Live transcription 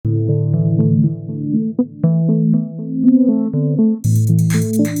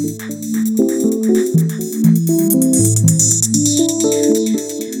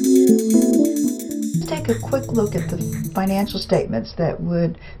look at the financial statements that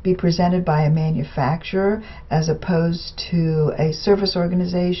would be presented by a manufacturer as opposed to a service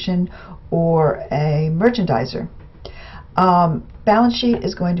organization or a merchandiser. Balance sheet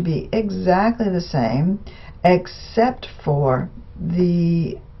is going to be exactly the same except for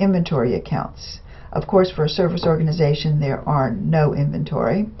the inventory accounts. Of course, for a service organization there are no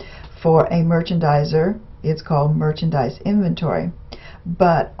inventory. For a merchandiser it's called merchandise inventory.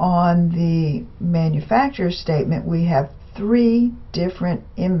 But on the manufacturer's statement we have three different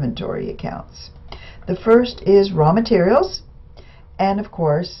inventory accounts. The first is raw materials, and of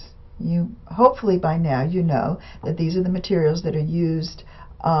course hopefully by now you know that these are the materials that are used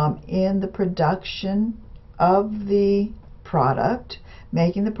in the production of the product,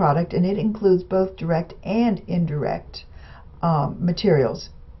 making the product, and it includes both direct and indirect materials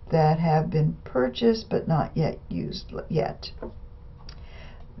that have been purchased but not yet used yet.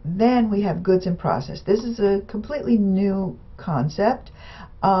 Then we have goods in process. This is a completely new concept.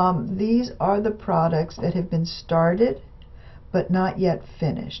 These are the products that have been started but not yet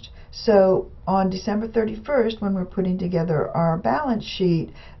finished. So on December 31st, when we're putting together our balance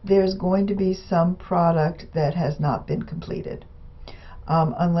sheet, there's going to be some product that has not been completed.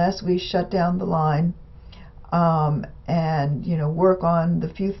 Unless we shut down the line and work on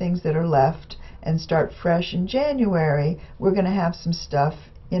the few things that are left and start fresh in January, we're going to have some stuff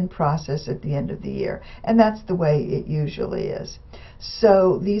in process at the end of the year. And that's the way it usually is.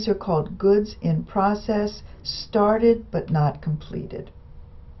 So these are called goods in process, started but not completed.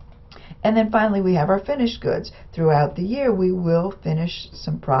 And then finally we have our finished goods. Throughout the year we will finish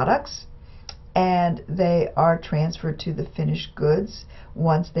some products and they are transferred to the finished goods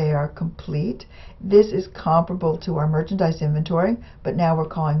once they are complete. This is comparable to our merchandise inventory, but now we're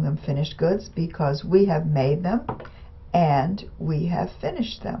calling them finished goods because we have made them and we have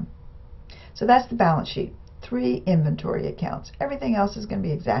finished them. So that's the balance sheet. Three inventory accounts. Everything else is going to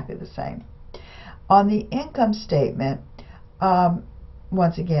be exactly the same. On the income statement,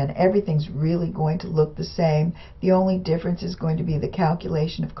 once again, everything's really going to look the same. The only difference is going to be the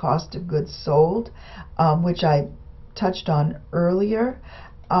calculation of cost of goods sold, which I touched on earlier,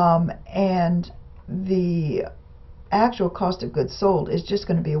 and the actual cost of goods sold is just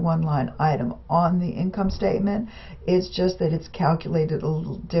going to be a one-line item on the income statement. It's just that it's calculated a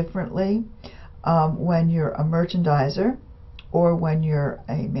little differently when you're a merchandiser or when you're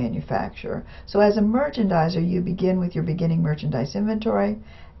a manufacturer. So as a merchandiser, you begin with your beginning merchandise inventory,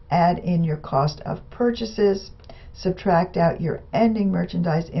 add in your cost of purchases, subtract out your ending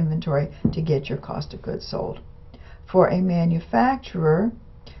merchandise inventory to get your cost of goods sold. For a manufacturer,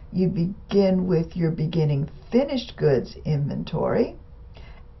 you begin with your beginning finished goods inventory,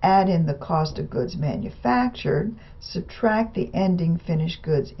 add in the cost of goods manufactured, subtract the ending finished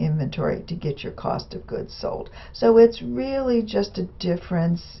goods inventory to get your cost of goods sold. So it's really just a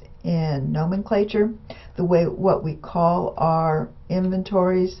difference in nomenclature, the way what we call our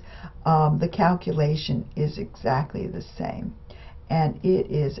inventories. The calculation is exactly the same, and it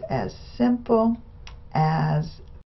is as simple as